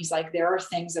now. And he's like, there are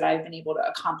things that I've been able to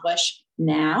accomplish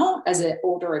now as an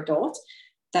older adult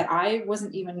that I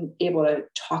wasn't even able to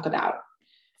talk about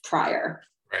prior.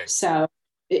 Right. So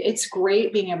it's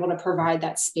great being able to provide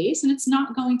that space. And it's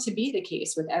not going to be the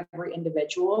case with every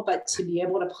individual, but to be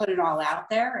able to put it all out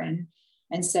there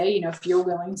and say, if you're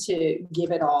willing to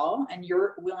give it all and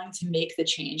you're willing to make the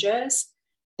changes,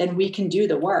 then we can do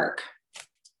the work.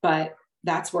 But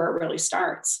that's where it really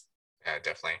starts. Yeah,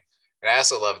 definitely. And I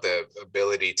also love the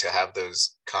ability to have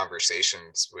those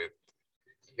conversations with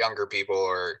younger people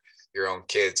or your own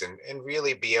kids and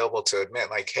really be able to admit,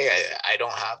 like, hey, I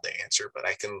don't have the answer, but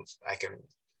I can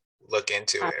look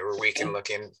into it, or we can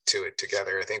look into it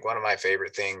together. I think one of my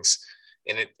favorite things,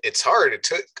 and it's hard, it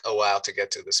took a while to get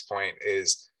to this point,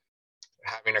 is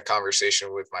having a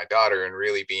conversation with my daughter and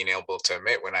really being able to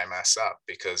admit when I mess up,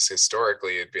 because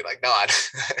historically it'd be like, no, I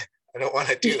don't want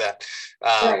to do that.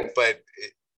 Right. But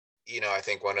I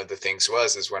think one of the things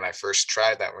is when I first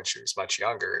tried that when she was much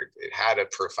younger, it had a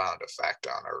profound effect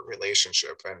on our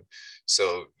relationship. And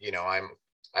so,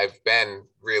 I've been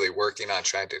really working on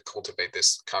trying to cultivate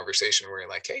this conversation where you're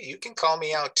like, hey, you can call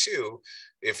me out too,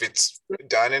 if it's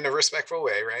done in a respectful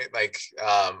way, right? Like,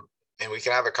 and we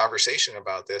can have a conversation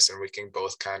about this, and we can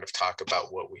both kind of talk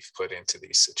about what we've put into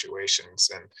these situations.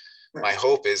 And my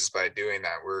hope is by doing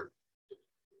that,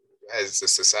 as a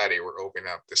society, we're opening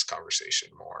up this conversation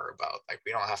more about, like,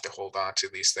 we don't have to hold on to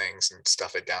these things and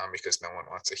stuff it down because no one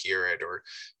wants to hear it, or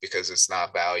because it's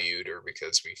not valued, or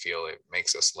because we feel it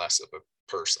makes us less of a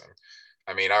person.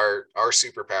 I mean, our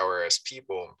superpower as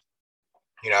people,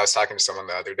 I was talking to someone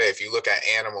the other day, if you look at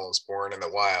animals born in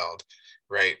the wild,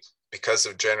 right, because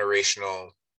of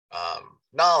generational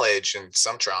knowledge and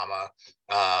some trauma,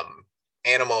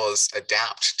 animals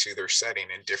adapt to their setting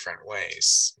in different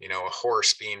ways. A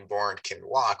horse being born can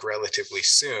walk relatively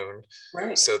soon,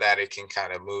 right, so that it can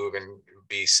kind of move and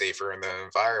be safer in the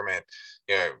environment.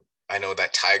 I know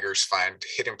that tigers find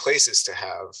hidden places to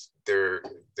have their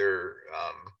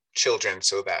children,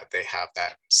 so that they have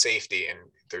that safety, and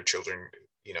their children,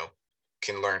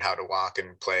 can learn how to walk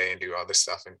and play and do all this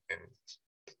stuff in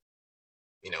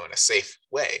a safe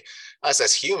way. Us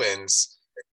as humans,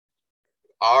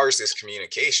 ours is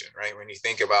communication, right? When you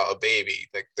think about a baby,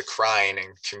 like the crying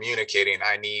and communicating,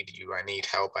 I need you, I need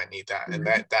help, I need that. Mm-hmm.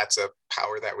 And that's a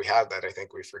power that we have that I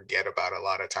think we forget about a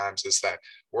lot of times, is that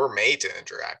we're made to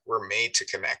interact, we're made to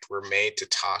connect, we're made to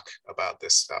talk about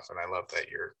this stuff. And I love that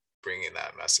you're bringing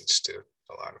that message to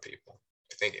a lot of people.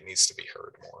 I think it needs to be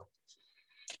heard more.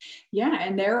 Yeah.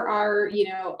 And there are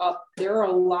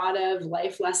a lot of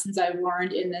life lessons I've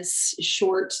learned in this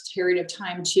short period of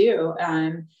time too.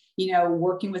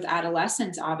 Working with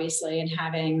adolescents, obviously, and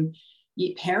having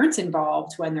parents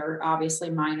involved when they're obviously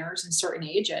minors in certain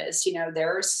ages,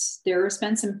 there's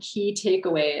been some key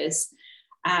takeaways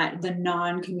at the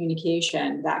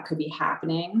non-communication that could be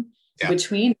happening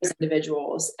between those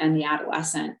individuals and the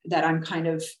adolescent that I'm kind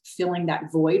of filling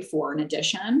that void for in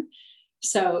addition.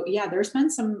 So yeah, there's been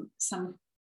some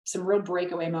real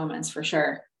breakaway moments for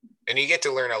sure. And you get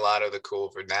to learn a lot of the cool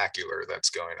vernacular that's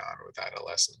going on with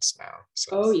adolescents now. So.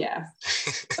 Oh yeah.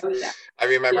 I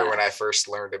remember when I first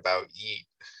learned about yeet,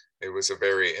 it was a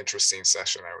very interesting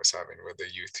session I was having with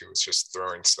a youth who was just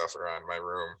throwing stuff around my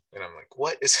room. And I'm like,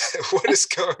 what is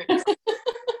going on?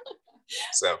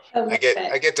 So I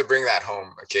get to bring that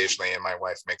home occasionally, and my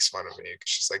wife makes fun of me because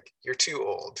she's like, "You're too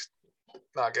old.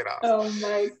 Knock it off." Oh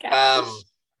my gosh.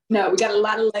 No, we got a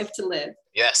lot of life to live.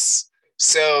 Yes.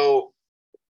 So,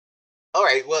 all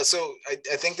right. Well, so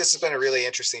I think this has been a really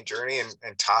interesting journey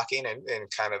and talking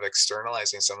and kind of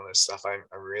externalizing some of this stuff. I'm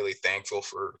really thankful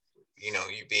for, you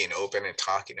being open and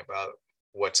talking about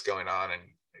what's going on and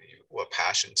what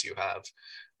passions you have.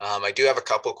 I do have a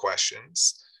couple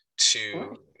questions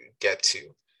to get to.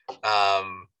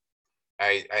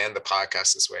 I end the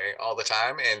podcast this way all the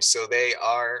time. And so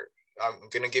I'm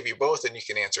going to give you both and you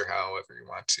can answer however you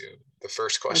want to. The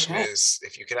first question is,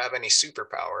 if you could have any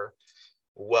superpower,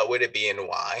 what would it be and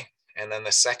why? And then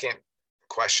the second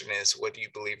question is, what do you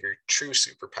believe your true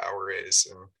superpower is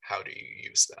and how do you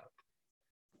use that?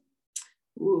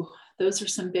 Ooh, those are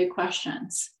some big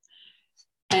questions.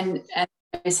 And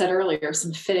I said earlier,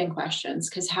 some fitting questions,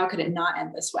 because how could it not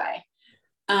end this way?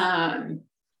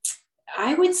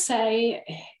 I would say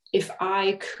if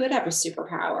I could have a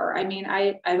superpower, I mean,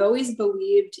 I've always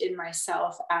believed in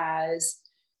myself as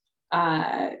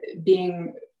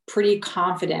being pretty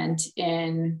confident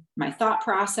in my thought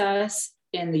process,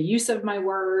 in the use of my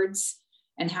words,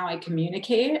 and how I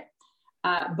communicate.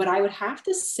 But I would have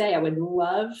to say I would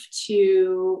love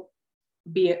to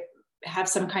have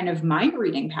some kind of mind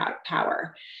reading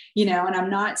power, and I'm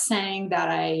not saying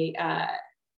that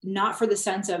not for the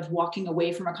sense of walking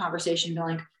away from a conversation being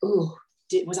like, oh,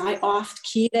 was I off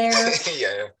key there?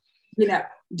 Yeah.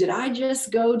 Did I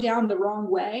just go down the wrong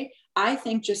way? I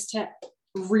think just to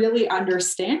really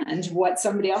understand what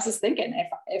somebody else is thinking.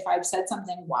 If I've said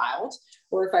something wild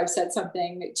or if I've said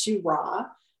something too raw,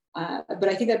 but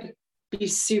I think that'd be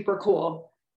super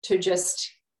cool to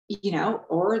just,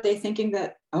 or are they thinking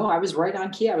that, oh, I was right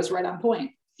on key, I was right on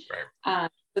point. Right.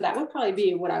 So that would probably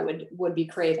be what I would be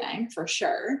craving for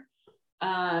sure.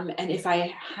 And if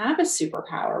I have a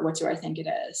superpower, what do I think it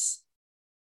is?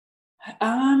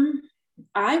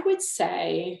 I would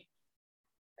say,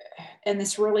 and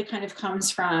this really kind of comes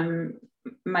from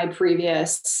my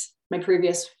previous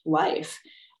life,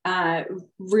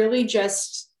 really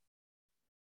just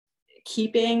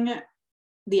keeping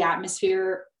the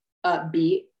atmosphere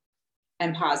upbeat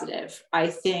and positive. I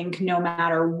think no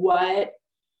matter what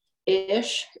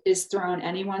ish is thrown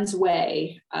anyone's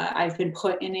way, I've been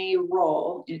put in a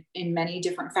role in many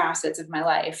different facets of my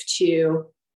life to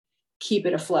keep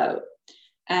it afloat.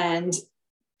 And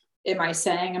am I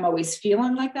saying I'm always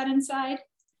feeling like that inside?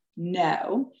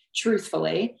 No,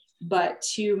 truthfully, but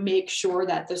to make sure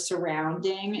that the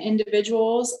surrounding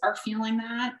individuals are feeling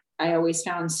that, I always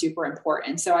found super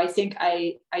important. So I think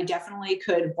I definitely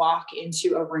could walk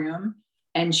into a room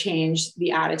and change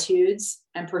the attitudes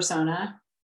and persona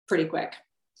pretty quick.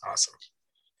 Awesome.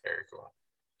 Very cool.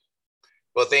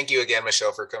 Well, thank you again,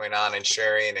 Michelle, for coming on and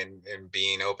sharing and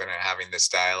being open and having this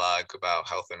dialogue about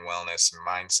health and wellness and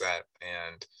mindset.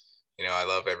 And, I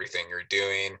love everything you're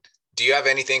doing. Do you have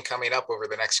anything coming up over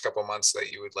the next couple of months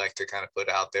that you would like to kind of put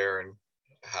out there and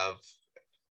have,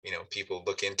 people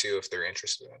look into if they're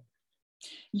interested in?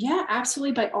 Yeah,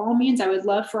 absolutely. By all means, I would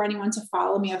love for anyone to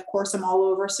follow me. Of course, I'm all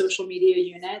over social media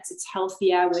units. It's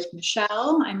Healthia with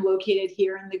Michelle. I'm located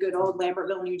here in the good old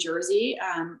Lambertville, New Jersey,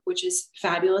 which is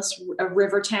fabulous, a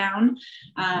river town,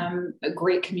 a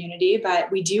great community.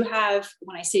 But we do have,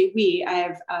 when I say we, I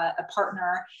have a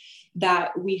partner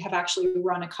that we have actually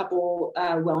run a couple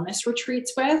wellness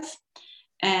retreats with.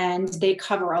 And they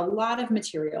cover a lot of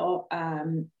material,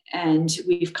 and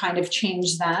we've kind of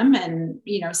changed them and,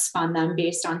 spun them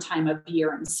based on time of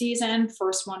year and season.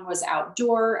 First one was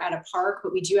outdoor at a park,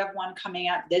 but we do have one coming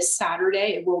up this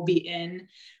Saturday. It will be in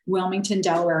Wilmington,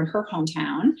 Delaware, in her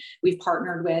hometown. We've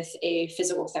partnered with a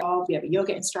physical therapist. We have a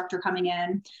yoga instructor coming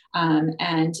in,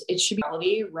 and it should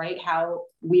be right how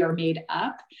we are made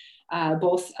up.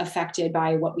 Both affected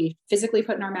by what we physically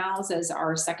put in our mouths as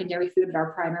our secondary food, but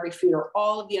our primary food are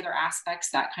all of the other aspects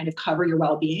that kind of cover your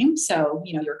well-being. So,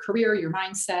 your career, your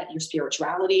mindset, your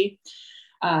spirituality.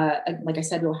 Like I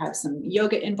said, we'll have some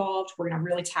yoga involved. We're going to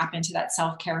really tap into that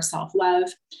self-care, self-love.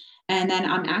 And then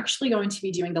I'm actually going to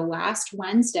be doing the last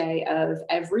Wednesday of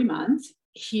every month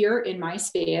here in my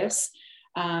space.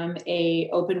 a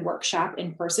open workshop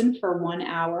in person for 1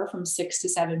 hour from 6 to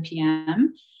 7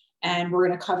 p.m. And we're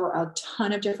going to cover a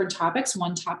ton of different topics,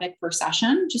 one topic per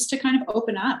session, just to kind of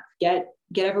open up, get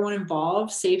everyone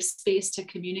involved, safe space to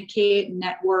communicate,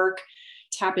 network,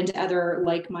 tap into other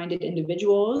like-minded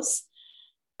individuals.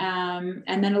 And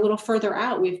then a little further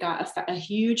out, we've got a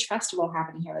huge festival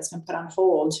happening here that's been put on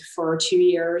hold for 2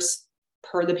 years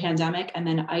per the pandemic. And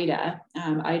then Ida.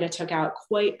 Ida took out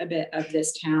quite a bit of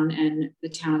this town and the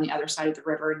town on the other side of the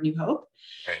river in New Hope.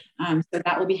 Right. So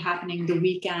that will be happening the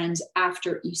weekend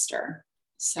after Easter.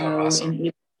 So,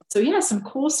 awesome. Some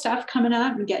cool stuff coming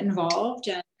up, and get involved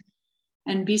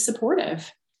and be supportive.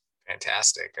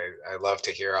 Fantastic. I love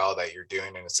to hear all that you're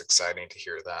doing, and it's exciting to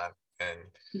hear that. And,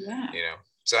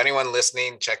 so anyone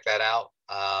listening, check that out.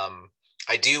 I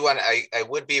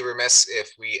would be remiss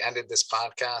if we ended this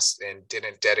podcast and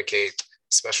didn't dedicate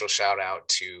a special shout out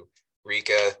to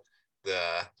Rika,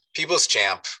 the People's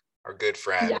Champ, our good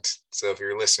friend. Yeah. So if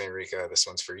you're listening, Rika, this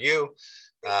one's for you.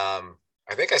 I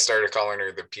think I started calling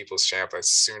her the People's Champ as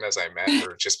soon as I met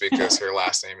her, just because her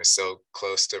last name is so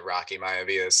close to Rocky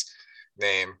Maiavia's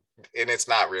name. And it's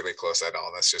not really close at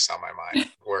all. That's just how my mind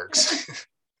works.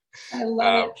 I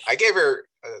love it. I gave her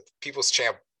a People's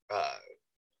Champ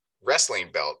wrestling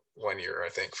belt 1 year, I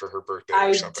think, for her birthday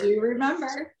or something.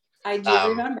 I do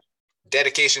remember.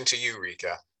 Dedication to you,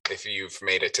 Rika, if you've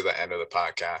made it to the end of the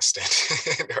podcast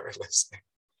and are listening.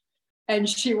 And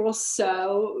she will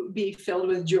so be filled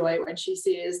with joy when she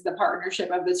sees the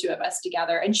partnership of the two of us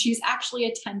together. And she's actually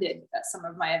attended some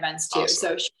of my events too. Awesome.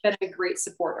 So she's been a great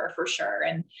supporter for sure.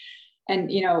 And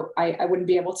I wouldn't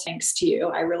be able to, thanks to you.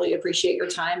 I really appreciate your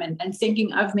time and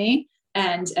thinking of me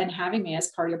and having me as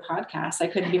part of your podcast. I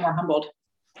couldn't be more humbled.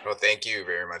 Well, thank you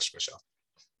very much, Michelle.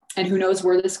 And who knows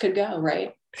where this could go,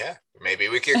 right? Yeah, maybe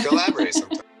we could collaborate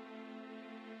sometime.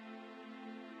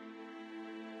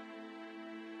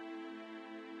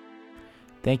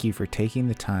 Thank you for taking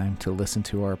the time to listen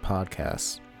to our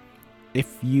podcast.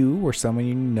 If you or someone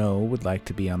you know would like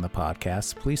to be on the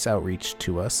podcast, please outreach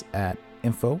to us at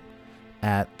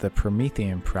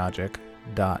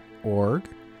info@theprometheanproject.org.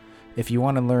 If you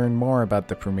want to learn more about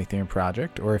the Promethean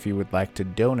Project, or if you would like to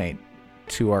donate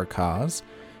to our cause,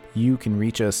 you can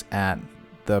reach us at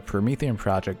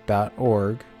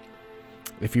theprometheanproject.org.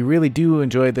 If you really do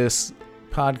enjoy this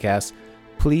podcast,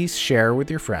 please share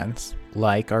with your friends,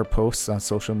 like our posts on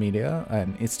social media,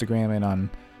 on Instagram and on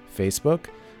Facebook,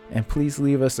 and please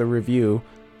leave us a review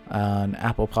on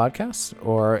Apple Podcasts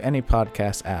or any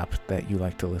podcast app that you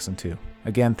like to listen to.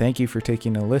 Again, thank you for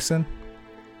taking a listen.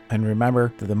 And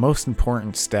remember that the most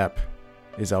important step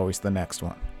is always the next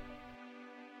one.